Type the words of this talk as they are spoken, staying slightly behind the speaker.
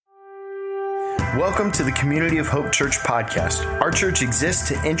Welcome to the Community of Hope Church podcast. Our church exists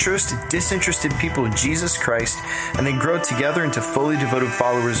to interest disinterested people in Jesus Christ and then grow together into fully devoted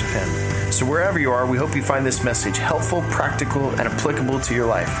followers of Him. So wherever you are, we hope you find this message helpful, practical, and applicable to your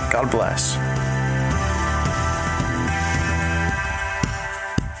life. God bless.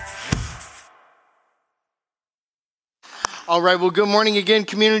 All right, well, good morning again,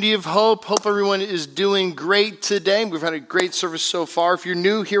 Community of Hope. Hope everyone is doing great today. We've had a great service so far. If you're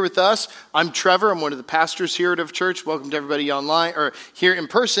new here with us, I'm Trevor. I'm one of the pastors here at Of Church. Welcome to everybody online or here in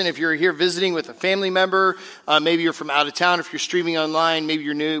person. If you're here visiting with a family member, maybe you're from out of town. If you're streaming online, maybe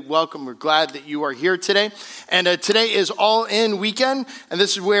you're new, welcome. We're glad that you are here today. And today is All-In Weekend, and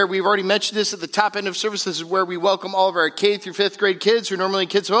this is where we've already mentioned this at the top end of service. This is where we welcome all of our K through 5th grade kids who are normally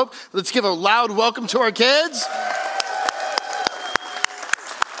Kids of Hope. Let's give a loud welcome to our kids.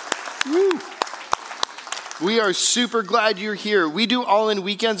 Woo. We are super glad you're here. We do All-In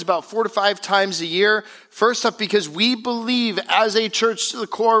Weekends about 4 to 5 times a year. First up, because we believe as a church to the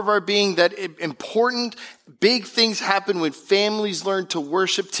core of our being that important, big things happen when families learn to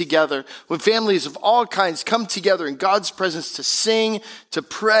worship together, when families of all kinds come together in God's presence to sing, to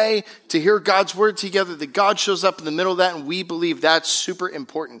pray, to hear God's word together, that God shows up in the middle of that, and we believe that's super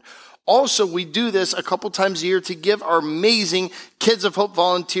important. Also, we do this a couple times a year to give our amazing Kids of Hope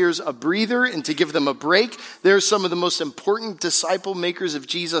volunteers a breather and to give them a break. They're some of the most important disciple makers of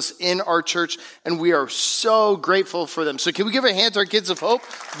Jesus in our church, and we are so grateful for them. So can we give a hand to our Kids of Hope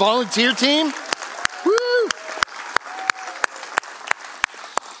volunteer team? Woo!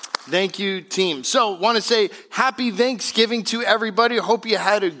 Thank you, team. So, want to say happy Thanksgiving to everybody. Hope you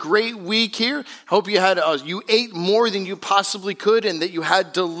had a great week here. Hope you ate more than you possibly could and that you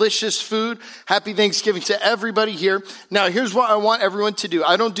had delicious food. Happy Thanksgiving to everybody here. Now, here's what I want everyone to do.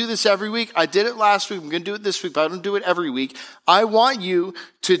 I don't do this every week. I did it last week. I'm going to do it this week, but I don't do it every week. I want you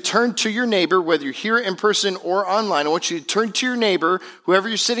to turn to your neighbor, whether you're here in person or online. I want you to turn to your neighbor, whoever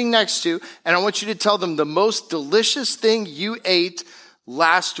you're sitting next to, and I want you to tell them the most delicious thing you ate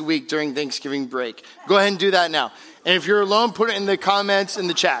last week during Thanksgiving break. Go ahead and do that now. And if you're alone, put it in the comments in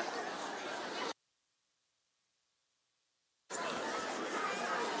the chat.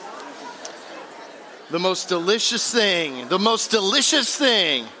 The most delicious thing.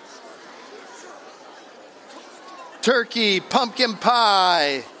 Turkey, pumpkin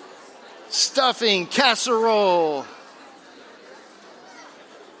pie, stuffing, casserole.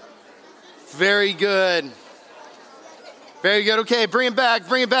 Very good. Very good. Okay, bring it back.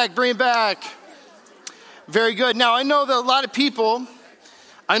 Very good. Now, I know that a lot of people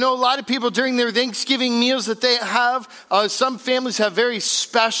during their Thanksgiving meals that they have, some families have very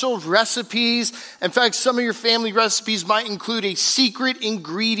special recipes. In fact, some of your family recipes might include a secret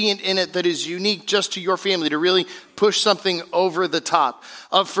ingredient in it that is unique just to your family to really push something over the top.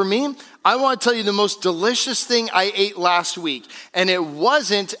 For me, I want to tell you the most delicious thing I ate last week. And it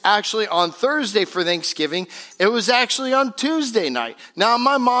wasn't actually on Thursday for Thanksgiving. It was actually on Tuesday night. Now,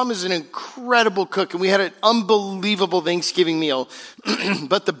 my mom is an incredible cook, and we had an unbelievable Thanksgiving meal.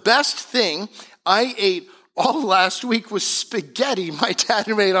 But the best thing I ate all last week was spaghetti my dad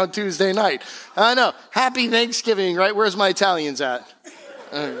made on Tuesday night. I know. Happy Thanksgiving, right? Where's my Italians at?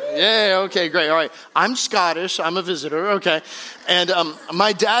 Yeah, okay, great. All right. I'm Scottish. I'm a visitor. Okay. And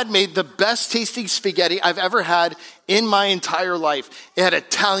my dad made the best tasting spaghetti I've ever had in my entire life. It had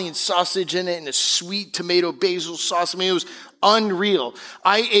Italian sausage in it and a sweet tomato basil sauce. I mean, it was unreal.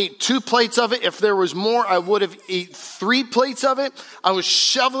 I ate 2 plates of it. If there was more, I would have ate 3 plates of it. I was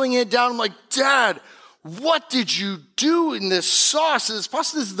shoveling it down. I'm like, Dad, what did you do in this sauce?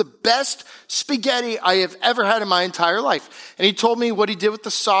 This is the best spaghetti I have ever had in my entire life. And he told me what he did with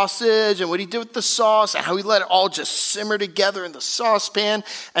the sausage and what he did with the sauce and how he let it all just simmer together in the saucepan.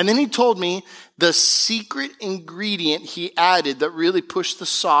 And then he told me the secret ingredient he added that really pushed the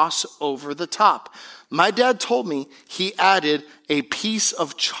sauce over the top. My dad told me he added a piece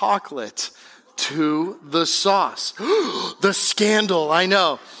of chocolate to the sauce. The scandal, I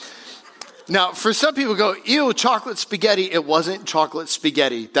know. Now, for some people go, ew, chocolate spaghetti. It wasn't chocolate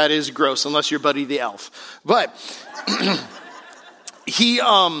spaghetti. That is gross, unless you're Buddy the Elf. But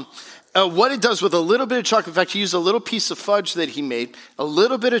what it does with a little bit of chocolate, in fact, he used a little piece of fudge that he made, a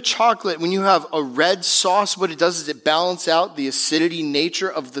little bit of chocolate. When you have a red sauce, what it does is it balances out the acidity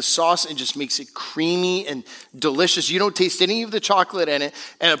nature of the sauce and just makes it creamy and delicious. You don't taste any of the chocolate in it,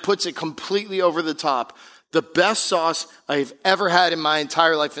 and it puts it completely over the top. The best sauce I've ever had in my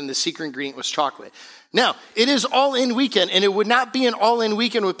entire life, and the secret ingredient was chocolate. Now, it is All-In Weekend, and it would not be an All-In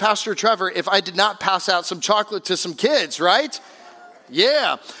Weekend with Pastor Trevor if I did not pass out some chocolate to some kids, right?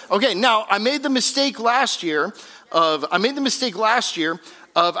 Yeah. Okay, now, I made the mistake last year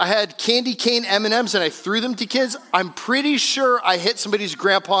I had candy cane M&Ms and I threw them to kids. I'm pretty sure I hit somebody's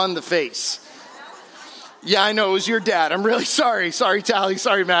grandpa in the face. Yeah, I know, it was your dad. I'm really sorry. Sorry, Tally.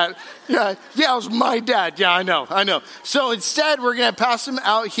 Sorry, Matt. Yeah, it was my dad. Yeah, I know. So instead, we're going to pass them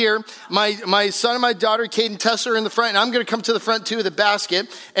out here. My son and my daughter, Kate and Tessa, are in the front, and I'm going to come to the front, too, with a basket.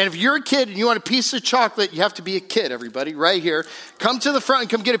 And if you're a kid and you want a piece of chocolate, you have to be a kid, everybody, right here. Come to the front and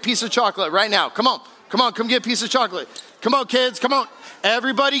come get a piece of chocolate right now. Come on, come get a piece of chocolate. Come on, kids, come on.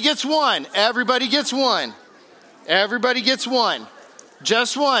 Everybody gets one. Everybody gets one. Everybody gets one.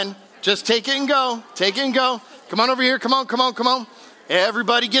 Just one. Just take it and go. Take it and go. Come on over here. Come on.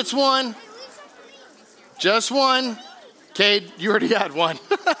 Everybody gets one. Just one. Cade, you already had one.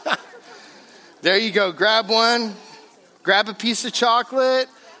 There you go. Grab one. Grab a piece of chocolate.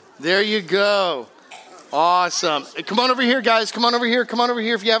 There you go. Awesome. Come on over here, guys. Come on over here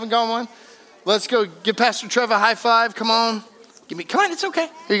if you haven't got one. Let's go. Give Pastor Trevor a high five. Come on. Come on. It's okay.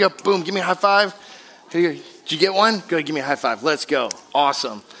 Here you go. Boom. Give me a high five. Here you go. Did you get one? Good. Give me a high five. Let's go.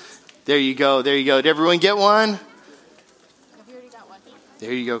 Awesome. There you go. Did everyone get one?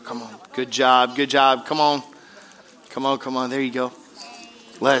 There you go. Come on. Good job. Come on. There you go.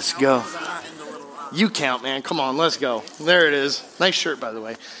 Let's go. You count, man. Come on. Let's go. There it is. Nice shirt, by the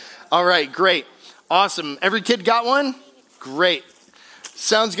way. All right. Great. Awesome. Every kid got one? Great.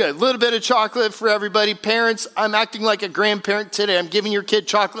 Sounds good. A little bit of chocolate for everybody. Parents, I'm acting like a grandparent today. I'm giving your kid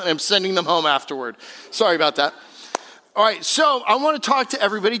chocolate and I'm sending them home afterward. Sorry about that. All right, so I want to talk to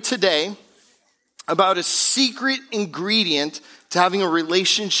everybody today about a secret ingredient to having a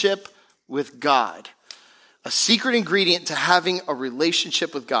relationship with God. A secret ingredient to having a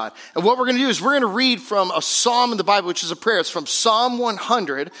relationship with God. And what we're going to do is we're going to read from a psalm in the Bible, which is a prayer. It's from Psalm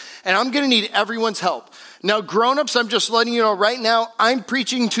 100, and I'm going to need everyone's help. Now, grown-ups, I'm just letting you know right now, I'm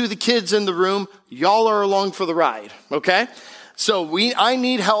preaching to the kids in the room. Y'all are along for the ride, okay? So I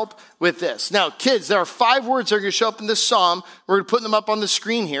need help with this. Now, kids, there are 5 words that are going to show up in this psalm. We're going to put them up on the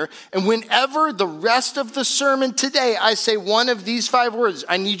screen here. And whenever the rest of the sermon today, I say one of these 5 words,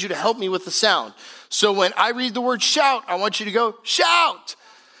 I need you to help me with the sound. So when I read the word shout, I want you to go, shout.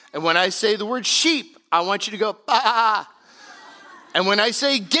 And when I say the word sheep, I want you to go, bah. And when I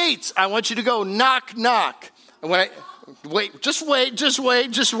say gates, I want you to go, knock, knock. And when just wait.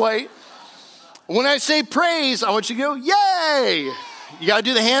 When I say praise, I want you to go, yay. You got to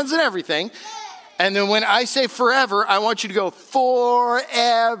do the hands and everything. And then when I say forever, I want you to go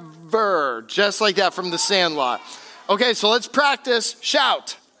forever. Just like that from the Sandlot. Okay, so let's practice.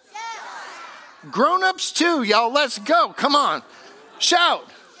 Shout. Grown-ups too, y'all. Let's go. Come on. Shout.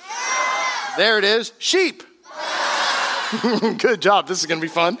 There it is. Sheep. Good job. This is going to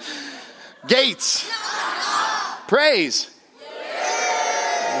be fun. Gates. Praise.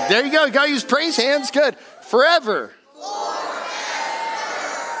 There you go. You got to use praise hands. Good. Forever.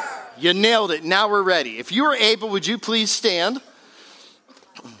 You nailed it. Now we're ready. If you are able, would you please stand?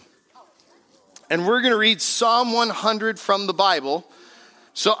 And we're going to read Psalm 100 from the Bible.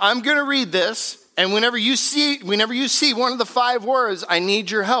 So I'm going to read this. And whenever you see one of the 5 words, I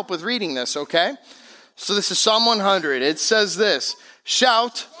need your help with reading this, okay? So this is Psalm 100. It says this,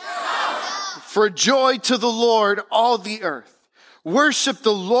 shout for joy to the Lord, all the earth. Worship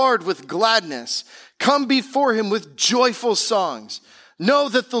the Lord with gladness. Come before him with joyful songs. Know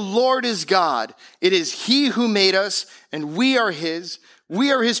that the Lord is God. It is he who made us, and we are his.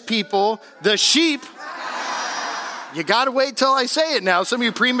 We are his people, the sheep. You got to wait till I say it now. Some of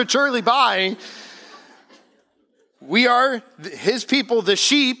you prematurely buying. We are his people, the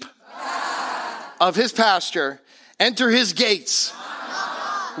sheep of his pasture. Enter his gates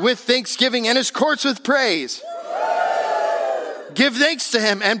with thanksgiving and his courts with praise. Give thanks to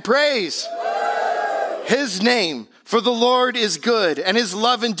him and praise his name. For the Lord is good, and his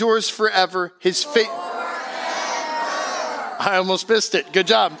love endures forever. His faith. I almost missed it. Good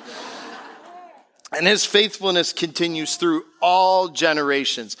job. And his faithfulness continues through all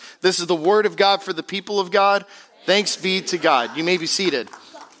generations. This is the word of God for the people of God. Thanks be to God. You may be seated.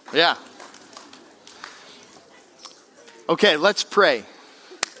 Yeah. Okay, let's pray.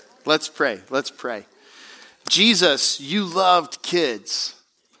 Let's pray. Jesus, you loved kids.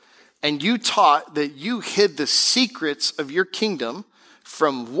 And you taught that you hid the secrets of your kingdom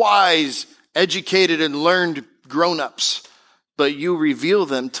from wise, educated, and learned grown-ups, but you reveal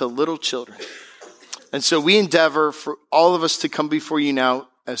them to little children. And so we endeavor for all of us to come before you now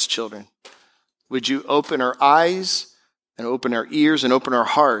as children. Would you open our eyes and open our ears and open our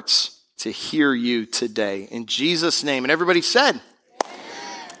hearts to hear you today? In Jesus' name. And everybody said,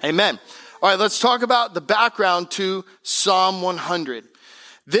 Amen. All right, let's talk about the background to Psalm 100.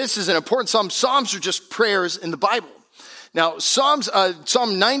 This is an important psalm. Psalms are just prayers in the Bible. Now,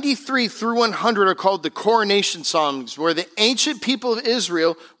 Psalm 93 through 100 are called the coronation Psalms, where the ancient people of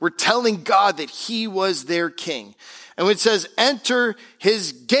Israel were telling God that he was their king. And when it says, enter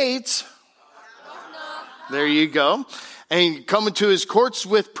his gates, there you go, and come into his courts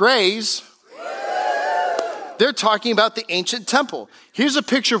with praise, they're talking about the ancient temple. Here's a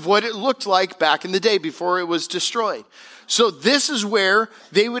picture of what it looked like back in the day before it was destroyed. So this is where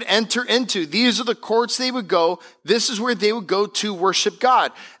they would enter into. These are the courts they would go. This is where they would go to worship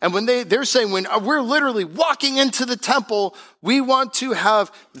God. And when they're saying, when we're literally walking into the temple, we want to have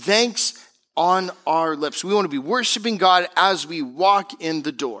thanks on our lips. We want to be worshiping God as we walk in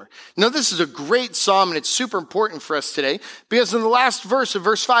the door. Now, this is a great psalm, and it's super important for us today, because in the last verse of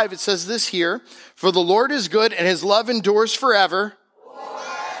verse 5, it says this here, for the Lord is good and his love endures forever.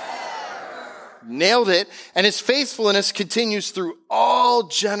 Nailed it. And his faithfulness continues through all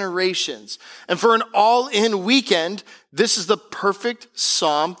generations. And for an all-in weekend, this is the perfect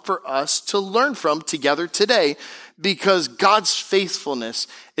psalm for us to learn from together today, because God's faithfulness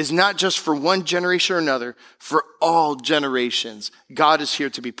is not just for one generation or another, for all generations. God is here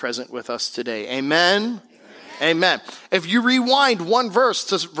to be present with us today. Amen? Amen. If you rewind one verse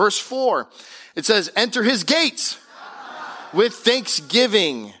to verse 4, it says, enter his gates with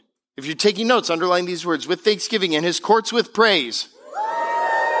thanksgiving. If you're taking notes, underline these words, with thanksgiving, and his courts with praise.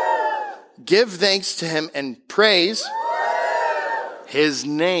 Give thanks to him and praise his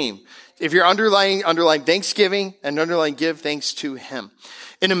name. If you're underline Thanksgiving and underline give thanks to him.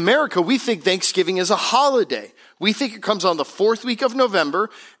 In America, we think Thanksgiving is a holiday. We think it comes on the 4th week of November,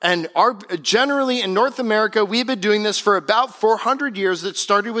 and generally in North America, we've been doing this for about 400 years. That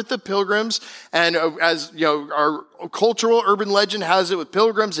started with the Pilgrims, and as you know, our cultural urban legend has it, with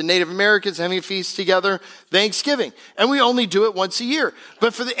Pilgrims and Native Americans having a feast together, Thanksgiving. And we only do it once a year.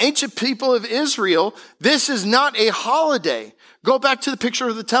 But for the ancient people of Israel, this is not a holiday. Go back to the picture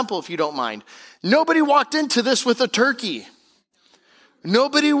of the temple, if you don't mind. Nobody walked into this with a turkey.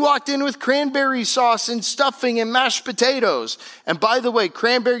 Nobody walked in with cranberry sauce and stuffing and mashed potatoes. And by the way,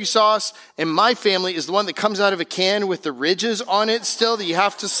 cranberry sauce in my family is the one that comes out of a can with the ridges on it still that you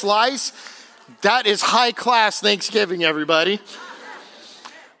have to slice. That is high class Thanksgiving, everybody.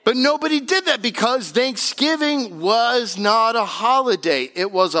 But nobody did that because Thanksgiving was not a holiday.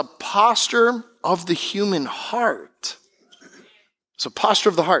 It was a posture of the human heart. It's a posture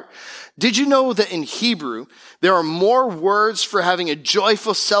of the heart. Did you know that in Hebrew, there are more words for having a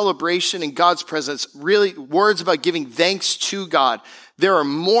joyful celebration in God's presence, really words about giving thanks to God? There are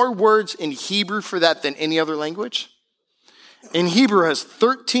more words in Hebrew for that than any other language. In Hebrew, it has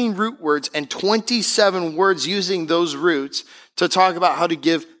 13 root words and 27 words using those roots to talk about how to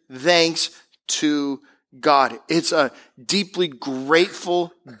give thanks to God. It's a deeply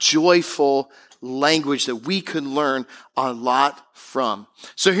grateful, joyful language that we could learn a lot from.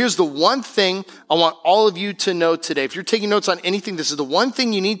 So here's the one thing I want all of you to know today. If you're taking notes on anything, this is the one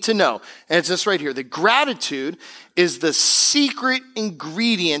thing you need to know. And it's this right here. That gratitude is the secret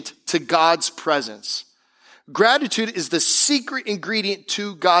ingredient to God's presence. Gratitude is the secret ingredient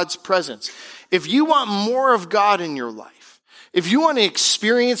to God's presence. If you want more of God in your life, if you want to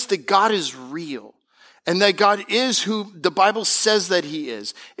experience that God is real, and that God is who the Bible says that he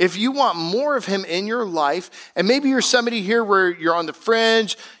is. If you want more of him in your life, and maybe you're somebody here where you're on the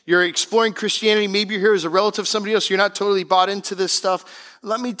fringe, you're exploring Christianity, maybe you're here as a relative of somebody else, you're not totally bought into this stuff.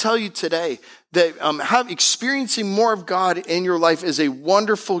 Let me tell you today that experiencing more of God in your life is a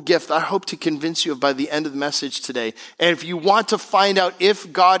wonderful gift I hope to convince you of by the end of the message today. And if you want to find out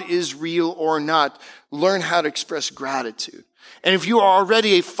if God is real or not, learn how to express gratitude. And if you are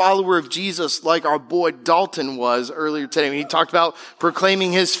already a follower of Jesus, like our boy Dalton was earlier today, when he talked about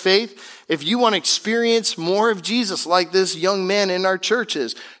proclaiming his faith, if you want to experience more of Jesus like this young man in our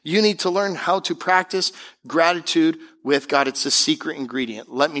churches, you need to learn how to practice gratitude with God. It's a secret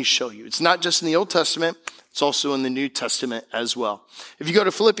ingredient. Let me show you. It's not just in the Old Testament. It's also in the New Testament as well. If you go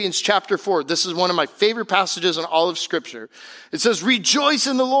to Philippians chapter 4, this is one of my favorite passages in all of Scripture. It says, rejoice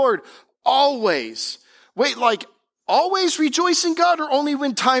in the Lord always. Wait, like, always rejoice in God or only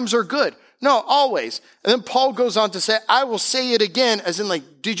when times are good? No, always. And then Paul goes on to say, I will say it again, as in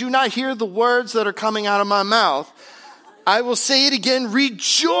like, did you not hear the words that are coming out of my mouth? I will say it again,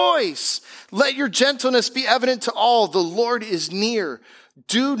 rejoice. Let your gentleness be evident to all. The Lord is near.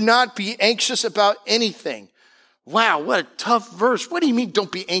 Do not be anxious about anything. Wow, what a tough verse. What do you mean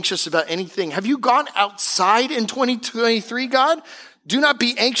don't be anxious about anything? Have you gone outside in 2023, God? Do not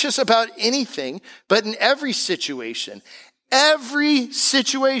be anxious about anything, but in every situation, I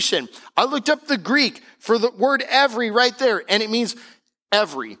looked up the Greek for the word every right there, and it means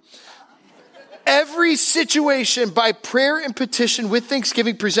every. every situation, by prayer and petition with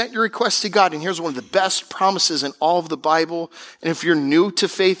thanksgiving, present your requests to God. And here's one of the best promises in all of the Bible. And if you're new to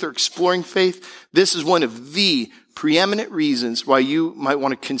faith or exploring faith, this is one of the preeminent reasons why you might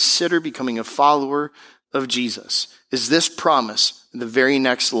want to consider becoming a follower of Jesus, is this promise in the very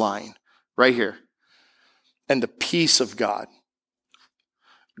next line right here. And the peace of God.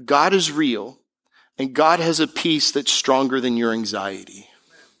 God is real, and God has a peace that's stronger than your anxiety.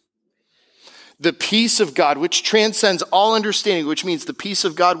 The peace of God, which transcends all understanding, which means the peace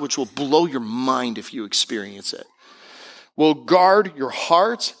of God, which will blow your mind if you experience it, will guard your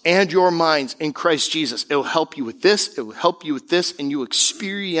hearts and your minds in Christ Jesus. It will help you with this, it will help you with this, and you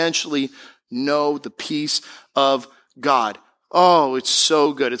experientially know the peace of God. Oh, it's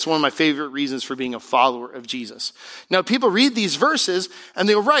so good. It's one of my favorite reasons for being a follower of Jesus. Now, people read these verses and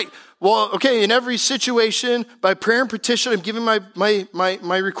they go, right, well, okay, in every situation, by prayer and petition, I'm giving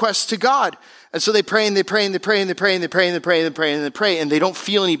my requests to God. And so they pray and they pray and they pray and they pray and they pray and they pray and they pray and they pray and they don't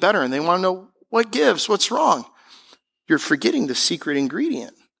feel any better and they want to know what gives, what's wrong. You're forgetting the secret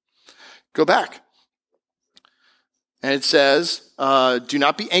ingredient. Go back. And it says, do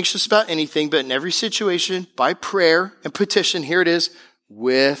not be anxious about anything, but in every situation, by prayer and petition, here it is,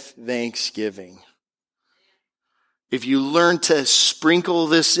 with thanksgiving. If you learn to sprinkle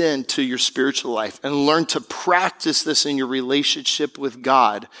this into your spiritual life and learn to practice this in your relationship with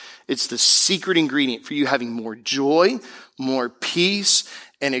God, it's the secret ingredient for you having more joy, more peace,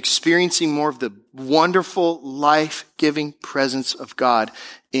 and experiencing more of the wonderful, life-giving presence of God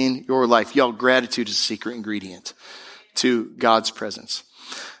in your life. Y'all, gratitude is a secret ingredient to God's presence.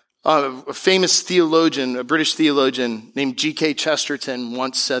 A famous theologian, a British theologian named G.K. Chesterton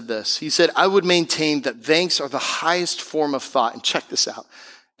once said this. He said, I would maintain that thanks are the highest form of thought. And check this out.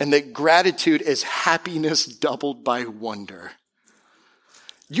 And that gratitude is happiness doubled by wonder.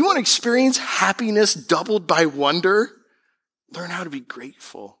 You want to experience happiness doubled by wonder? Learn how to be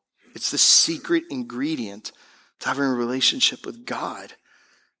grateful. It's the secret ingredient to having a relationship with God.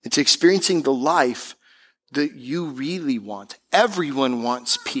 It's experiencing the life that you really want. Everyone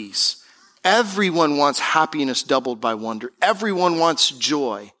wants peace. Everyone wants happiness doubled by wonder. Everyone wants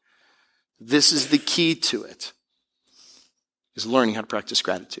joy. This is the key to it, is learning how to practice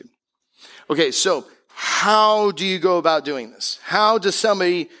gratitude. Okay, so how do you go about doing this? How does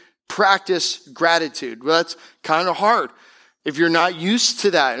somebody practice gratitude? Well, that's kind of hard. If you're not used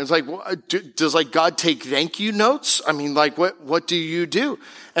to that, it's like, does God take thank you notes? I mean, what do you do?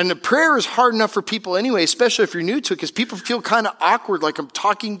 And the prayer is hard enough for people anyway, especially if you're new to it, because people feel kind of awkward, like I'm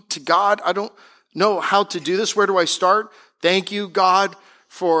talking to God. I don't know how to do this. Where do I start? Thank you, God,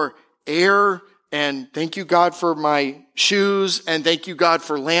 for air, and thank you, God, for my shoes, and thank you, God,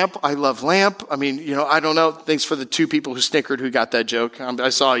 for lamp. I love lamp. I mean, I don't know. Thanks for the 2 people who snickered who got that joke. I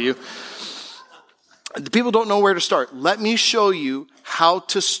saw you. The people don't know where to start. Let me show you how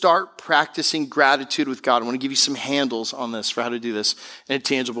to start practicing gratitude with God. I want to give you some handles on this for how to do this in a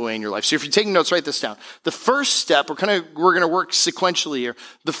tangible way in your life. So if you're taking notes, write this down. The first step, we're going to work sequentially here.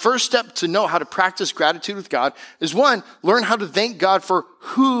 The first step to know how to practice gratitude with God is 1, learn how to thank God for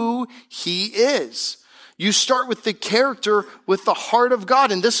who He is. You start with the character, with the heart of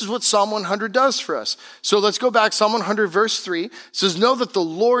God. And this is what Psalm 100 does for us. So let's go back. Psalm 100 verse 3 says, know that the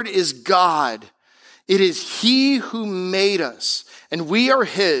Lord is God. It is He who made us, and we are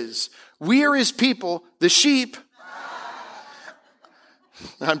His. We are His people, the sheep.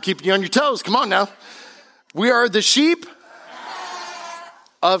 I'm keeping you on your toes. Come on now. We are the sheep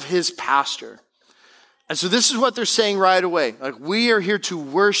of His pasture. And so this is what they're saying right away. Like, we are here to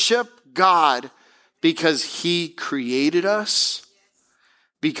worship God because He created us,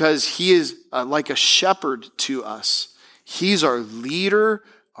 because He is like a shepherd to us. He's our leader,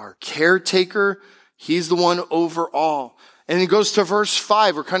 our caretaker. He's the one over all. And it goes to verse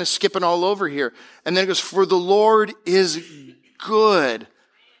 5. We're kind of skipping all over here. And then it goes, for the Lord is good.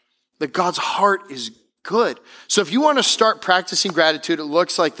 That God's heart is good. So if you want to start practicing gratitude, it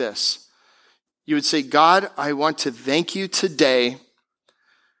looks like this. You would say, God, I want to thank you today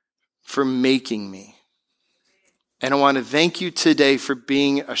for making me. And I want to thank you today for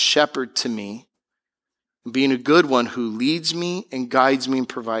being a shepherd to me, being a good one who leads me and guides me and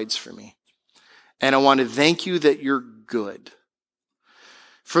provides for me. And I want to thank you that you're good.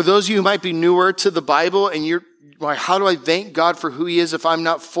 For those of you who might be newer to the Bible and you're like, how do I thank God for who He is if I'm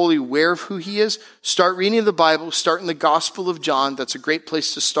not fully aware of who He is? Start reading the Bible, start in the Gospel of John. That's a great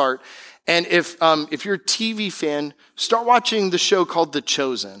place to start. And if you're a TV fan, start watching the show called The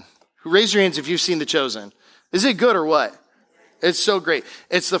Chosen. Raise your hands if you've seen The Chosen. Is it good or what? It's so great.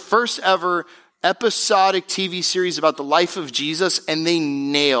 It's the first ever episodic TV series about the life of Jesus, and they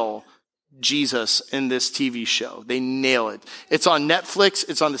nail Jesus in this TV show. They nail it. It's on Netflix.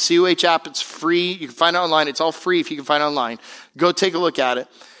 It's on the COH app. It's free. You can find it online. It's all free if you can find it online. Go take a look at it.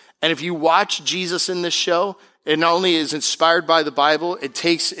 And if you watch Jesus in this show, it not only is inspired by the Bible, it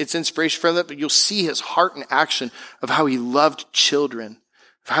takes its inspiration from it, but you'll see his heart in action of how he loved children,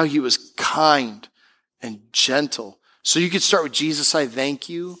 of how he was kind and gentle. So you could start with, Jesus, I thank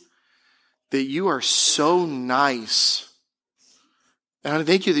you that you are so nice. And I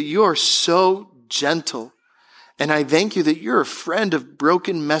thank you that you are so gentle. And I thank you that you're a friend of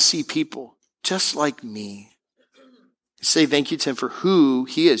broken, messy people, just like me. You say thank you to him for who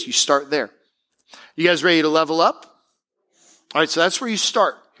he is. You start there. You guys ready to level up? All right, so that's where you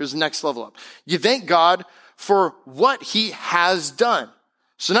start. Here's the next level up. You thank God for what he has done.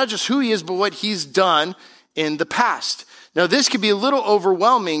 So not just who he is, but what he's done in the past. Now, this could be a little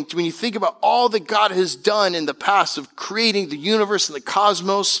overwhelming when you think about all that God has done in the past of creating the universe and the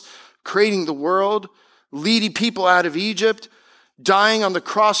cosmos, creating the world, leading people out of Egypt, dying on the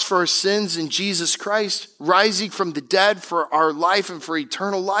cross for our sins in Jesus Christ, rising from the dead for our life and for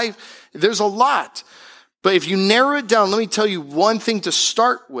eternal life. There's a lot. But if you narrow it down, let me tell you one thing to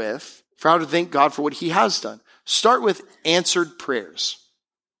start with for how to thank God for what he has done. Start with answered prayers.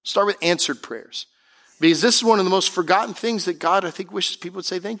 Start with answered prayers. Because this is one of the most forgotten things that God, I think, wishes people would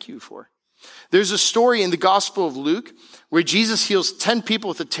say thank you for. There's a story in the Gospel of Luke where Jesus heals 10 people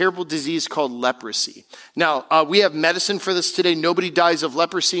with a terrible disease called leprosy. Now, we have medicine for this today. Nobody dies of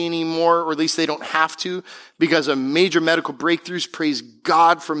leprosy anymore, or at least they don't have to, because of major medical breakthroughs. Praise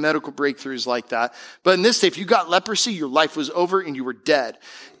God for medical breakthroughs like that. But in this day, if you got leprosy, your life was over and you were dead.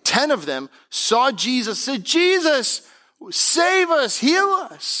 10 of them saw Jesus, said, Jesus, save us, heal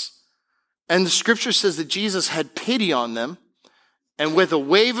us. And the scripture says that Jesus had pity on them, and with a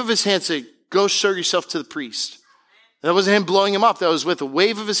wave of his hand said, go show yourself to the priest. That wasn't him blowing him up. That was with a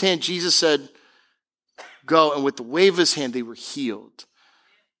wave of his hand. Jesus said, go. And with the wave of his hand, they were healed.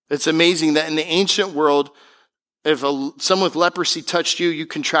 It's amazing that in the ancient world, if someone with leprosy touched you, you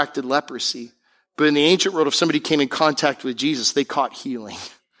contracted leprosy. But in the ancient world, if somebody came in contact with Jesus, they caught healing.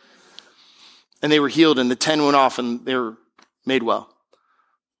 And they were healed, and the 10 went off, and they were made well.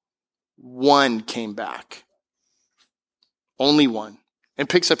 One came back. Only one. And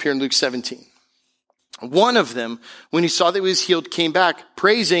picks up here in Luke 17. One of them, when he saw that he was healed, came back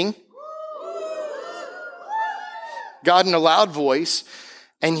praising God in a loud voice.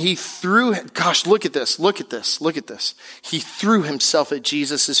 And he threw, gosh, look at this, look at this, look at this. He threw himself at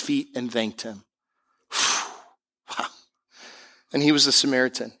Jesus' feet and thanked him. Wow. And he was a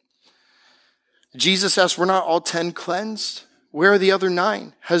Samaritan. Jesus asked, were not all 10 cleansed? Where are the other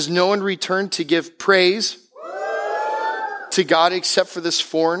 9? Has no one returned to give praise to God except for this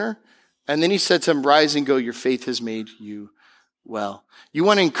foreigner? And then he said to him, rise and go, your faith has made you well. You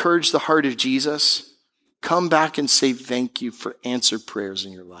want to encourage the heart of Jesus? Come back and say thank you for answered prayers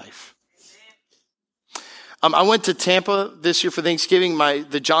in your life. I went to Tampa this year for Thanksgiving.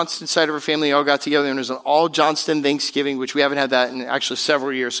 The Johnston side of our family all got together, and it was an all Johnston Thanksgiving, which we haven't had that in actually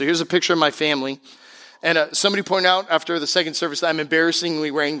several years. So here's a picture of my family. And somebody pointed out after the second service that I'm embarrassingly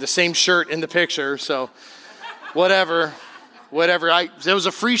wearing the same shirt in the picture. So whatever. It was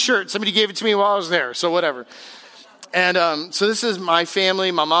a free shirt. Somebody gave it to me while I was there. So whatever. And so this is my family,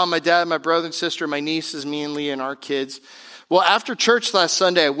 my mom, my dad, my brother and sister, my nieces, me and Leah, and our kids. Well, after church last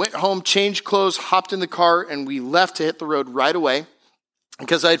Sunday, I went home, changed clothes, hopped in the car, and we left to hit the road right away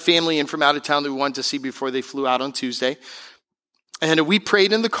because I had family in from out of town that we wanted to see before they flew out on Tuesday. And we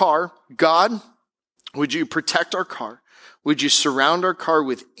prayed in the car, God, would you protect our car? Would you surround our car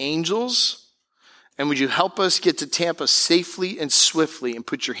with angels? And would you help us get to Tampa safely and swiftly and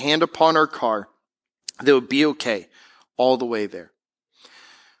put your hand upon our car that would be okay all the way there?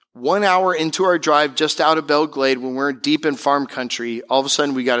 1 hour into our drive just out of Belle Glade, when we're deep in farm country, all of a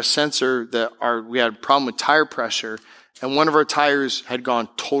sudden we got a sensor that we had a problem with tire pressure, and one of our tires had gone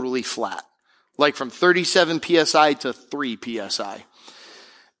totally flat, like from 37 PSI to 3 PSI.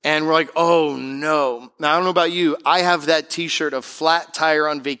 And we're like, oh no. Now, I don't know about you. I have that t-shirt of flat tire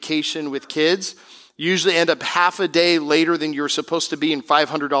on vacation with kids. Usually end up half a day later than you're supposed to be and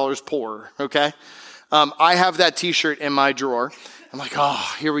 $500 poorer, okay? I have that t-shirt in my drawer. I'm like,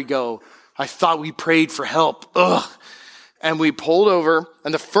 oh, here we go. I thought we prayed for help. Ugh. And we pulled over,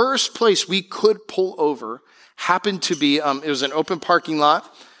 and the first place we could pull over happened to be, it was an open parking lot,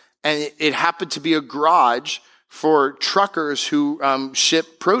 and it happened to be a garage for truckers who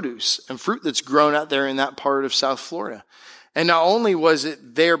ship produce and fruit that's grown out there in that part of South Florida. And not only was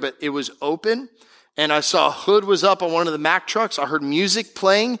it there, but it was open, And I saw a hood was up on one of the Mack trucks. I heard music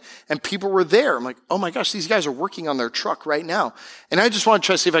playing and people were there. I'm like, oh my gosh, these guys are working on their truck right now. And I just want to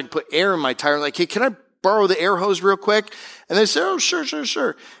try to see if I can put air in my tire. I'm like, hey, can I borrow the air hose real quick? And they said, oh,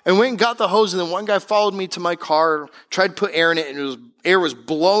 sure. And went and got the hose. And then one guy followed me to my car, tried to put air in it. And air was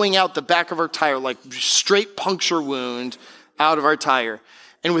blowing out the back of our tire, like straight puncture wound out of our tire.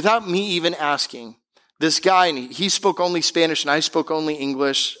 And without me even asking, this guy, and he spoke only Spanish and I spoke only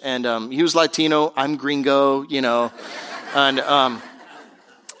English, and he was Latino, I'm gringo,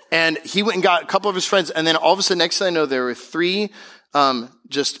 and he went and got a couple of his friends, and then all of a sudden, next thing I know, there were three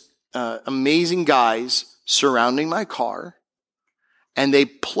amazing guys surrounding my car, and they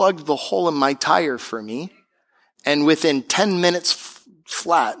plugged the hole in my tire for me, and within 10 minutes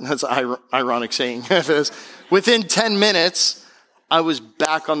flat, that's an ironic saying, within 10 minutes, I was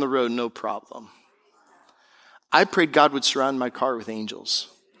back on the road, no problem. I prayed God would surround my car with angels.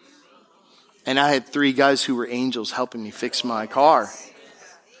 And I had three guys who were angels helping me fix my car.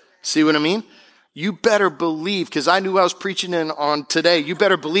 See what I mean? You better believe, because I knew I was preaching on today, you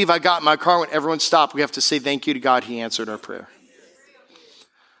better believe I got in my car when everyone stopped. We have to say thank you to God. He answered our prayer.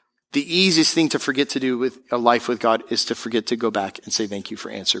 The easiest thing to forget to do with a life with God is to forget to go back and say thank you for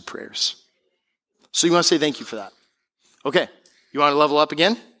answered prayers. So you want to say thank you for that. Okay. You want to level up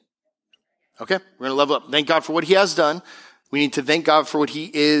again? Okay, we're going to level up. Thank God for what he has done. We need to thank God for what he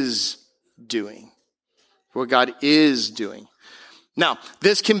is doing. For what God is doing. Now,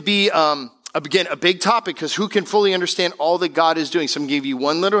 this can be, again, a big topic because who can fully understand all that God is doing? So I'm going to give you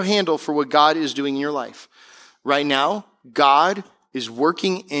one little handle for what God is doing in your life. Right now, God is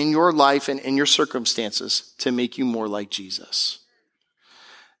working in your life and in your circumstances to make you more like Jesus.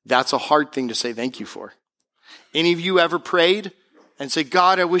 That's a hard thing to say thank you for. Any of you ever prayed and say,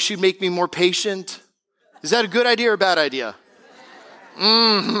 God, I wish you'd make me more patient? Is that a good idea or a bad idea?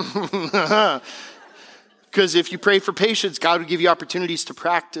 Because if you pray for patience, God will give you opportunities to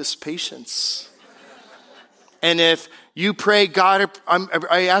practice patience. And if you pray, God,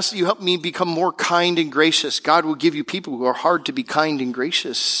 I ask that you help me become more kind and gracious, God will give you people who are hard to be kind and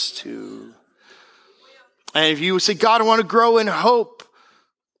gracious to. And if you say, God, I want to grow in hope,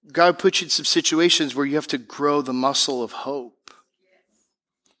 God puts you in some situations where you have to grow the muscle of hope.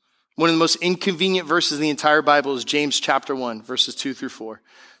 One of the most inconvenient verses in the entire Bible is James chapter 1, verses 2 through 4. It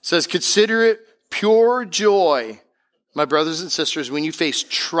says, consider it pure joy, my brothers and sisters, when you face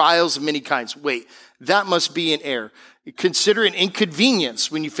trials of many kinds. Wait, that must be an error. Consider it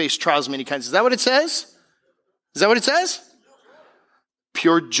inconvenience when you face trials of many kinds. Is that what it says? Is that what it says?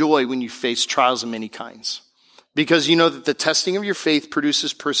 Pure joy when you face trials of many kinds. Because you know that the testing of your faith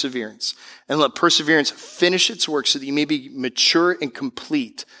produces perseverance. And let perseverance finish its work so that you may be mature and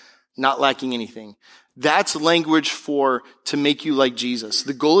complete, not lacking anything. That's language to make you like Jesus.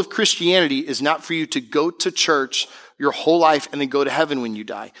 The goal of Christianity is not for you to go to church your whole life and then go to heaven when you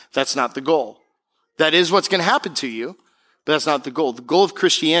die. That's not the goal. That is what's going to happen to you, but that's not the goal. The goal of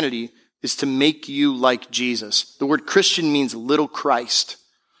Christianity is to make you like Jesus. The word Christian means little Christ.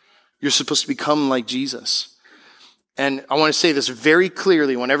 You're supposed to become like Jesus. And I want to say this very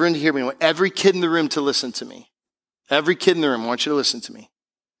clearly. I want everyone to hear me. I want every kid in the room to listen to me. Every kid in the room, I want you to listen to me.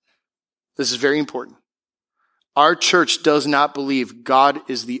 This is very important. Our church does not believe God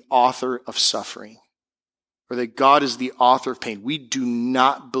is the author of suffering or that God is the author of pain. We do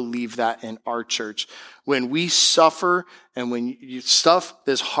not believe that in our church. When we suffer and when stuff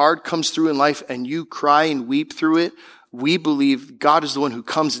that's hard comes through in life and you cry and weep through it, we believe God is the one who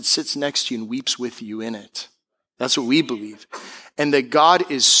comes and sits next to you and weeps with you in it. That's what we believe. And that God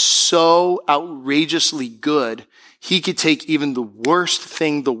is so outrageously good, he could take even the worst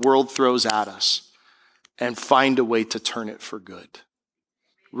thing the world throws at us and find a way to turn it for good.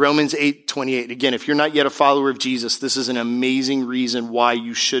 Romans 8:28. Again, if you're not yet a follower of Jesus, this is an amazing reason why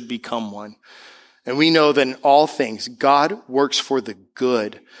you should become one. And we know that in all things, God works for the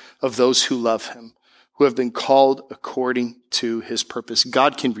good of those who love him, who have been called according to his purpose.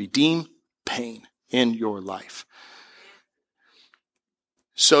 God can redeem pain in your life.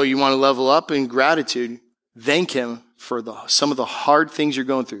 So you want to level up in gratitude, thank him for some of the hard things you're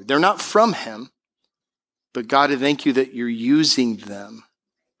going through. They're not from him, but God, I thank you that you're using them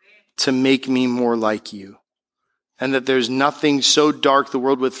to make me more like you. And that there's nothing so dark the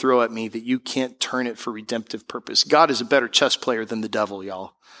world would throw at me that you can't turn it for redemptive purpose. God is a better chess player than the devil,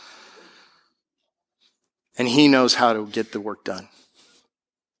 y'all. And he knows how to get the work done.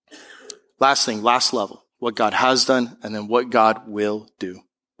 Last thing, last level. What God has done, and then what God will do.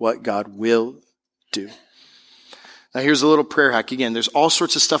 What God will do. Now here's a little prayer hack. Again, there's all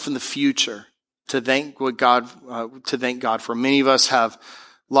sorts of stuff in the future to thank God for. Many of us have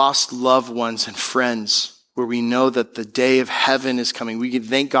lost loved ones and friends, where we know that the day of heaven is coming. We can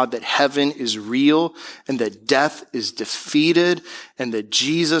thank God that heaven is real and that death is defeated and that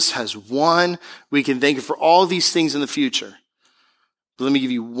Jesus has won. We can thank Him for all these things in the future. But let me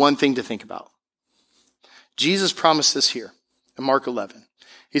give you one thing to think about. Jesus promised this here in Mark 11.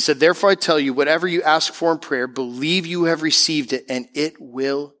 He said, therefore I tell you, whatever you ask for in prayer, believe you have received it and it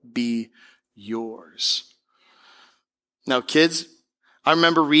will be yours. Now, kids, I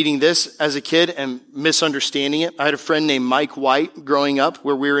remember reading this as a kid and misunderstanding it. I had a friend named Mike White growing up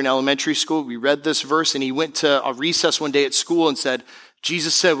where we were in elementary school. We read this verse and he went to a recess one day at school and said,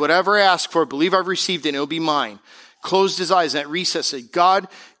 Jesus said, whatever I ask for, believe I've received it and it'll be mine. Closed his eyes and at recess said, God,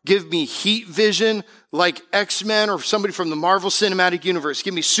 give me heat vision like X-Men or somebody from the Marvel Cinematic Universe.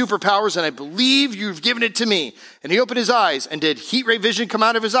 Give me superpowers and I believe you've given it to me. And he opened his eyes and did heat ray vision come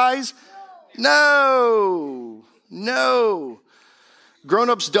out of his eyes? No.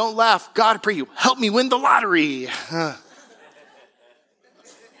 Grown-ups don't laugh. God, I pray you help me win the lottery.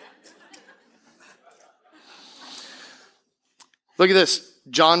 Look at this.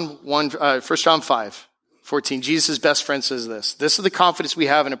 1 John 5:14. Jesus' best friend says this. This is the confidence we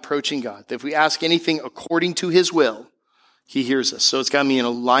have in approaching God. That if we ask anything according to His will, He hears us. So it's got to be in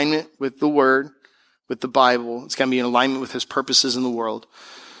alignment with the Word, with the Bible. It's got to be in alignment with His purposes in the world.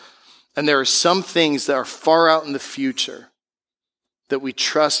 And there are some things that are far out in the future that we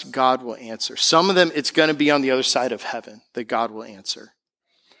trust God will answer. Some of them, it's going to be on the other side of heaven that God will answer.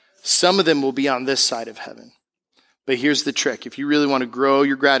 Some of them will be on this side of heaven. But here's the trick. If you really want to grow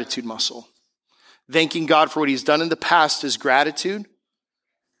your gratitude muscle, thanking God for what He's done in the past is gratitude.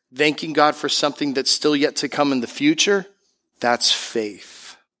 Thanking God for something that's still yet to come in the future, that's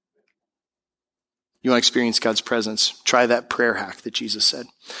faith. You want to experience God's presence? Try that prayer hack that Jesus said.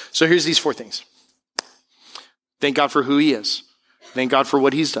 So here's these 4 things. Thank God for who He is. Thank God for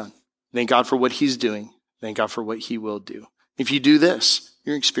what He's done. Thank God for what He's doing. Thank God for what He will do. If you do this,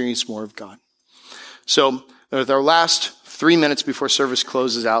 you'll experience more of God. So with our last 3 minutes before service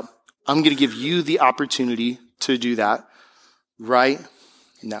closes out, I'm going to give you the opportunity to do that right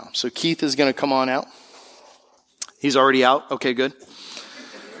now. So Keith is going to come on out. He's already out. Okay, good.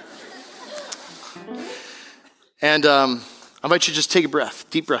 And I invite you to just take a breath,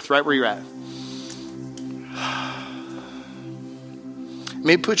 deep breath, right where you're at.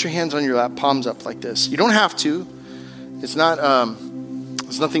 Maybe put your hands on your lap, palms up like this. You don't have to. It's not.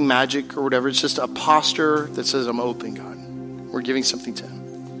 It's nothing magic or whatever. It's just a posture that says, "I'm open, God. We're giving something to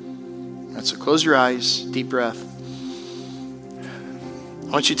Him." All right, so close your eyes, deep breath.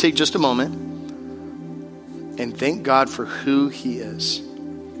 I want you to take just a moment and thank God for who He is.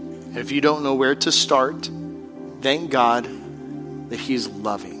 And if you don't know where to start, thank God that He's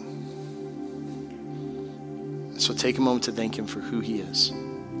loving. So take a moment to thank Him for who He is.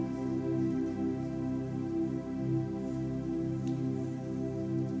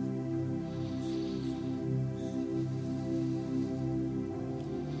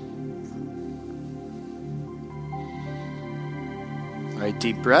 All right,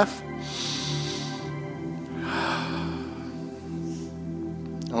 deep breath. I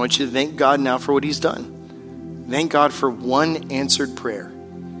want you to thank God now for what He's done. Thank God for one answered prayer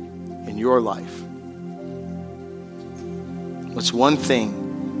in your life. What's one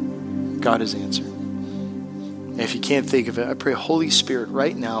thing God has answered? And if you can't think of it, I pray, Holy Spirit,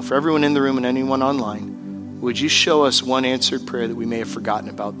 right now, for everyone in the room and anyone online, would you show us one answered prayer that we may have forgotten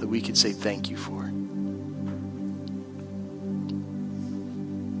about that we could say thank you for?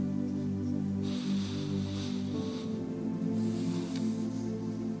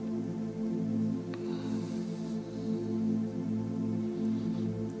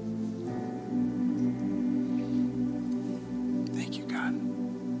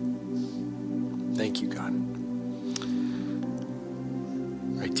 Thank you, God.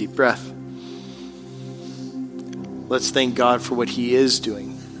 All right, deep breath. Let's thank God for what He is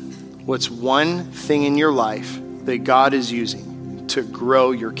doing. What's one thing in your life that God is using to grow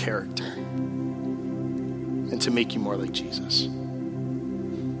your character and to make you more like Jesus?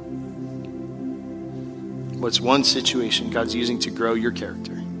 What's one situation God's using to grow your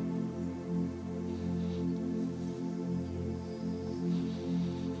character?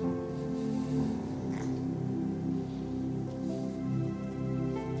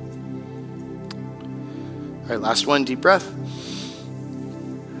 All right, last one, deep breath.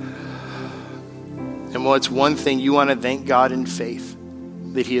 And what's one thing you want to thank God in faith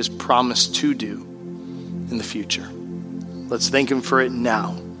that He has promised to do in the future? Let's thank Him for it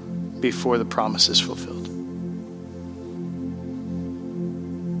now before the promise is fulfilled.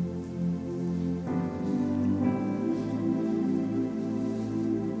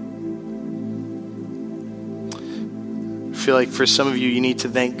 feel like for some of you, you need to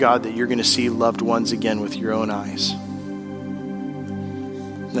thank God that you're going to see loved ones again with your own eyes.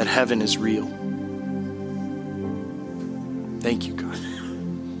 That heaven is real. Thank you, God.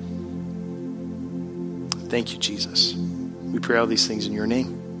 Thank you, Jesus. We pray all these things in your name.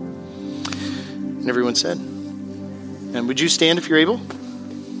 And everyone said. And would you stand if you're able?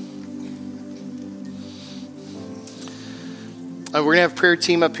 We're going to have a prayer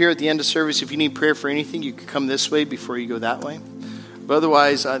team up here at the end of service. If you need prayer for anything, you can come this way before you go that way. But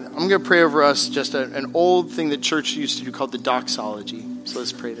otherwise, I'm going to pray over us just an old thing that church used to do called the doxology. So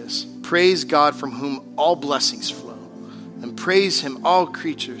let's pray this. Praise God from whom all blessings flow, and praise him all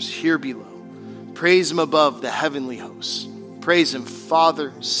creatures here below. Praise him above the heavenly hosts. Praise him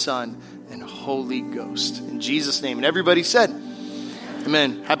Father, Son, and Holy Ghost. In Jesus' name. And everybody said,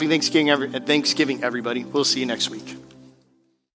 amen. Happy Thanksgiving, everybody. We'll see you next week.